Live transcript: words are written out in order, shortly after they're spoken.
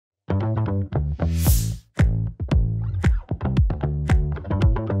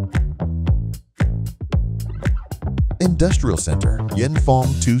Industrial Centre Yen Phong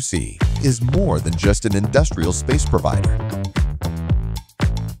 2C is more than just an industrial space provider.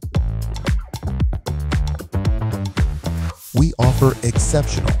 We offer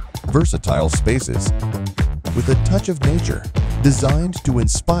exceptional, versatile spaces with a touch of nature designed to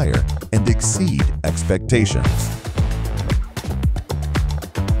inspire and exceed expectations.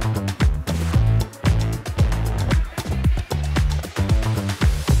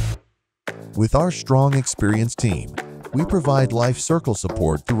 With our strong, experienced team, we provide life circle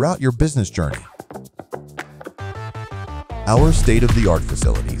support throughout your business journey. Our state-of-the-art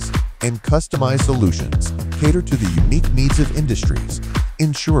facilities and customized solutions cater to the unique needs of industries,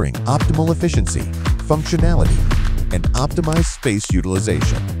 ensuring optimal efficiency, functionality, and optimized space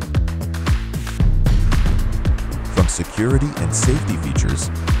utilization. From security and safety features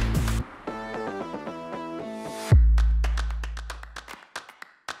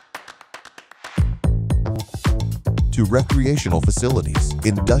to recreational facilities,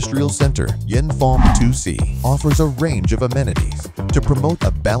 Industrial Centre Yen Phong 2C offers a range of amenities to promote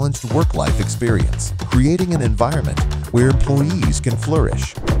a balanced work-life experience, creating an environment where employees can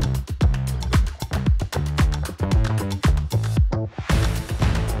flourish.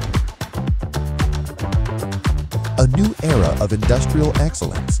 A new era of industrial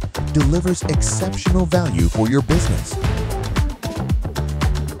excellence delivers exceptional value for your business.